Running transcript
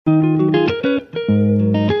I'm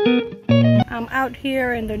out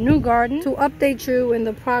here in the new garden to update you in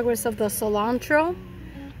the progress of the cilantro.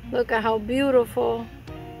 Look at how beautiful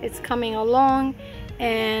it's coming along,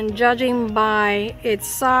 and judging by its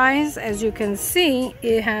size, as you can see,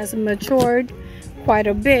 it has matured quite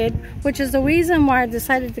a bit, which is the reason why I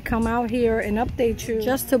decided to come out here and update you,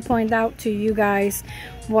 just to point out to you guys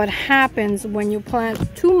what happens when you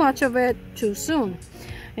plant too much of it too soon.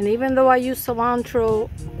 And even though I use cilantro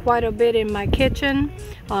quite a bit in my kitchen,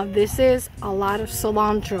 this is a lot of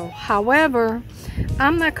cilantro. However,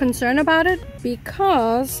 I'm not concerned about it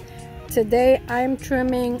because today I'm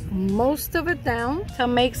trimming most of it down to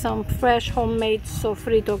make some fresh homemade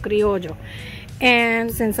sofrito criollo. And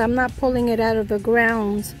since I'm not pulling it out of the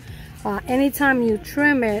ground, anytime you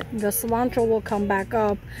trim it, the cilantro will come back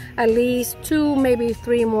up at least 2, maybe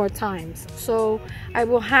 3 more times. So I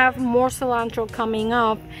will have more cilantro coming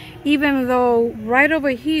up, even though right over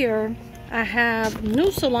here I have new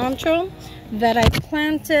cilantro that I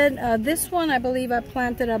planted. This one I believe I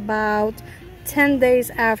planted about 10 days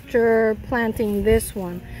after planting this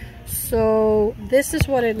one. So this is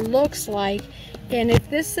what it looks like. And if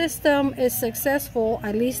this system is successful,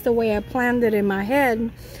 at least the way I planned it in my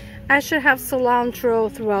head, I should have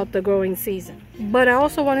cilantro throughout the growing season. But I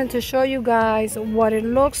also wanted to show you guys what it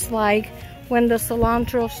looks like when the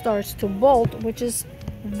cilantro starts to bolt, which is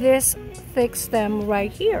this thick stem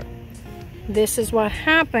right here. This is what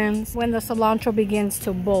happens when the cilantro begins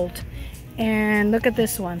to bolt. And look at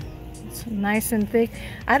this one. It's nice and thick.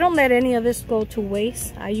 I don't let any of this go to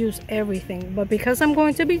waste. I use everything. But because I'm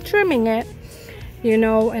going to be trimming it, you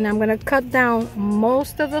know, and I'm gonna cut down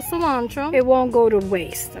most of the cilantro, it won't go to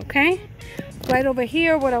waste, okay? Right over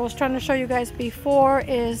here, what I was trying to show you guys before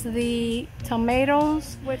is the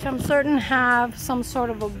tomatoes, which I'm certain have some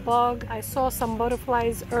sort of a bug. I saw some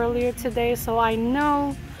butterflies earlier today, so I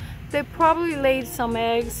know they probably laid some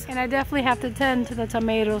eggs, and I definitely have to tend to the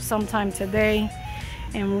tomatoes sometime today.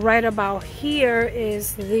 And right about here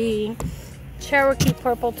is the Cherokee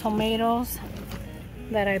purple tomatoes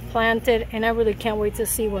that I planted, and I really can't wait to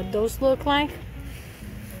see what those look like.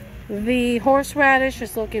 The horseradish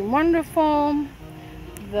is looking wonderful,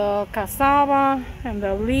 the cassava and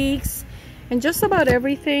the leeks, and just about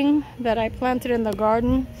everything that I planted in the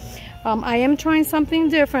garden. I am trying something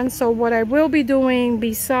different, so what I will be doing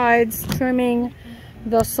besides trimming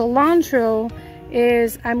the cilantro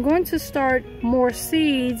is I'm going to start more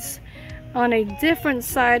seeds on a different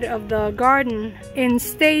side of the garden in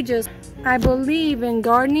stages. I believe in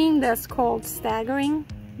gardening that's called staggering.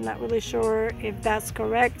 I'm not really sure if that's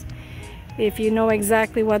correct. If you know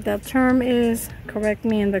exactly what that term is, correct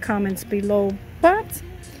me in the comments below. But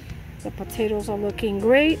the potatoes are looking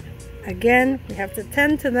great. Again, we have to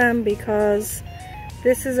tend to them because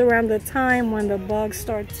this is around the time when the bugs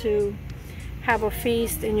start to have a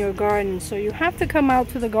feast in your garden. So you have to come out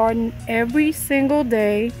to the garden every single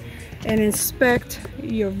day and inspect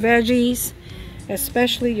your veggies,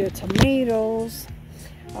 especially your tomatoes,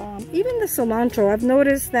 even the cilantro. I've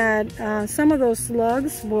noticed that some of those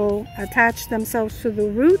slugs will attach themselves to the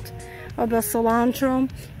root of the cilantro,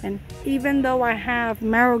 and even though I have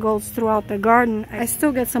marigolds throughout the garden, I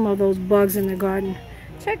still get some of those bugs in the garden.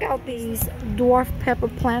 Check out these dwarf pepper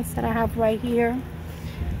plants that I have right here.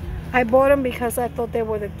 I bought them because I thought they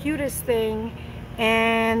were the cutest thing,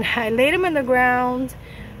 and I laid them in the ground.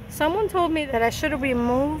 Someone told me that I should have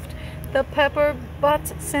removed the pepper, but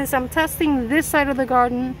since I'm testing this side of the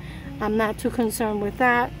garden, I'm not too concerned with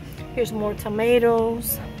that. Here's more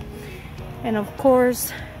tomatoes, and of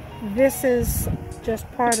course this is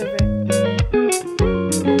just part of it.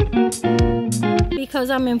 Because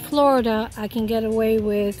I'm in Florida, I can get away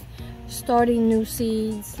with starting new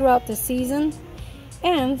seeds throughout the season.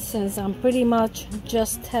 And since I'm pretty much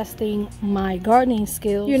just testing my gardening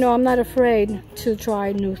skills, you know, I'm not afraid to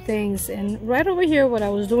try new things. And right over here, what I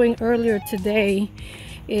was doing earlier today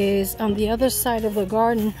is on the other side of the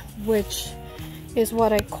garden, which is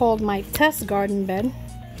what I called my test garden bed.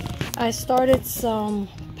 I started some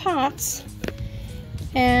pots,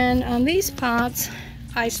 and on these pots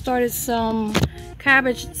I started some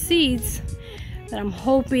cabbage seeds that I'm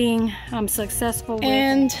hoping I'm successful with.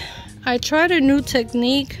 And I tried a new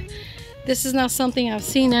technique. This is not something I've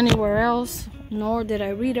seen anywhere else, nor did I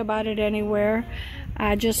read about it anywhere.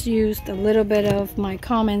 I just used a little bit of my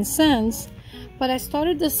common sense. But I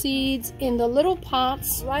started the seeds in the little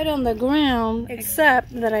pots right on the ground,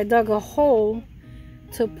 except that I dug a hole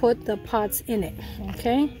to put the pots in it,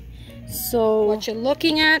 okay? So what you're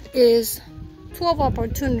looking at is 12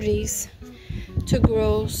 opportunities to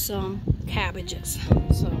grow some cabbages.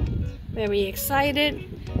 So very excited.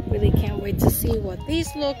 Really can't wait to see what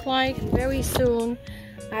these look like. And very soon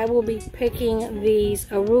I will be picking these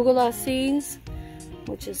arugula seeds,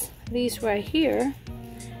 which is these right here.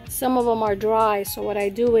 Some of them are dry, so what I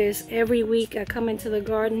do is every week I come into the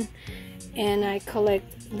garden and I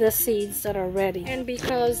collect the seeds that are ready. And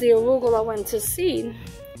because the arugula went to seed,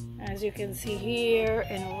 as you can see here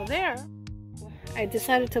and over there, I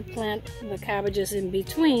decided to plant the cabbages in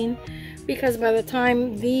between, because by the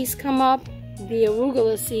time these come up, the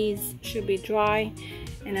arugula seeds should be dry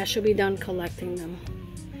and I should be done collecting them.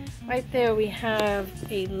 Right there we have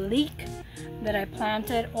a leek that I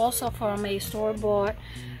planted, also from a store-bought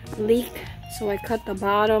leek. So I cut the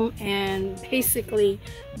bottom and basically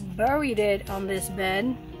buried it on this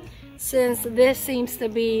bed. Since this seems to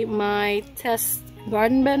be my test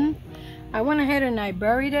garden bed, I went ahead and I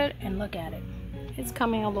buried it, and look at it. It's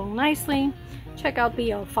coming along nicely. Check out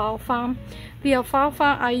the alfalfa. The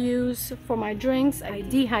alfalfa I use for my drinks. I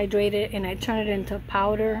dehydrate it and I turn it into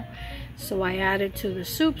powder. So I add it to the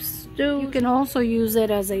soup stew. You can also use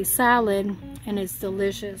it as a salad and it's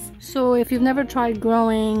delicious. So if you've never tried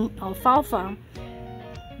growing alfalfa,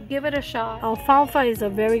 give it a shot. Alfalfa is a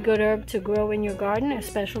very good herb to grow in your garden,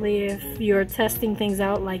 especially if you're testing things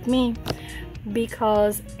out like me,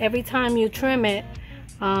 because every time you trim it,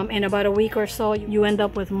 in about a week or so, you end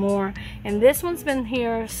up with more. And this one's been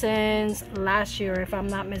here since last year, if I'm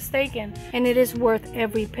not mistaken, and it is worth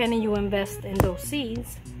every penny you invest in those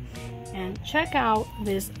seeds. And check out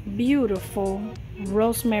this beautiful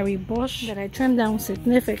rosemary bush that I trimmed down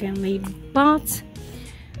significantly, but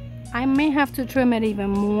I may have to trim it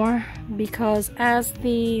even more, because as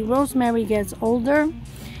the rosemary gets older,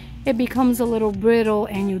 it becomes a little brittle,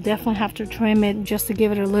 and you definitely have to trim it just to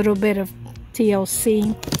give it a little bit of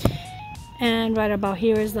TLC. And right about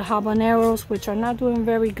here is the habaneros, which are not doing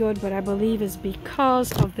very good, but I believe it's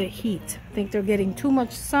because of the heat. I think they're getting too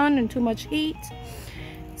much sun and too much heat.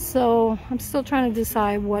 So I'm still trying to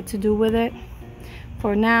decide what to do with it.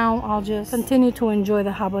 For now, I'll just continue to enjoy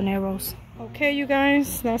the habaneros. Okay, you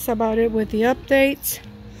guys, that's about it with the updates.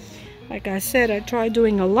 Like I said, I tried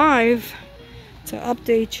doing a live to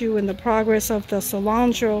update you in the progress of the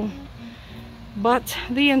cilantro, but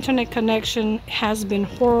the internet connection has been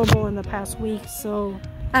horrible in the past week, so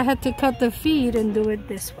I had to cut the feed and do it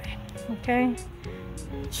this way. Okay,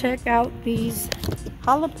 check out these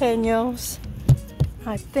jalapenos.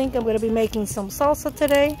 I think I'm going to be making some salsa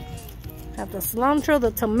today. I have the cilantro, the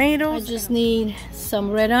tomatoes. I just need some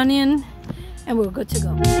red onion and we're good to go.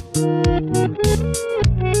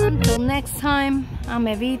 Until next time, I'm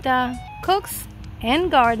Evita, cooks and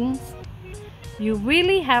gardens. You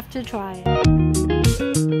really have to try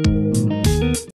it.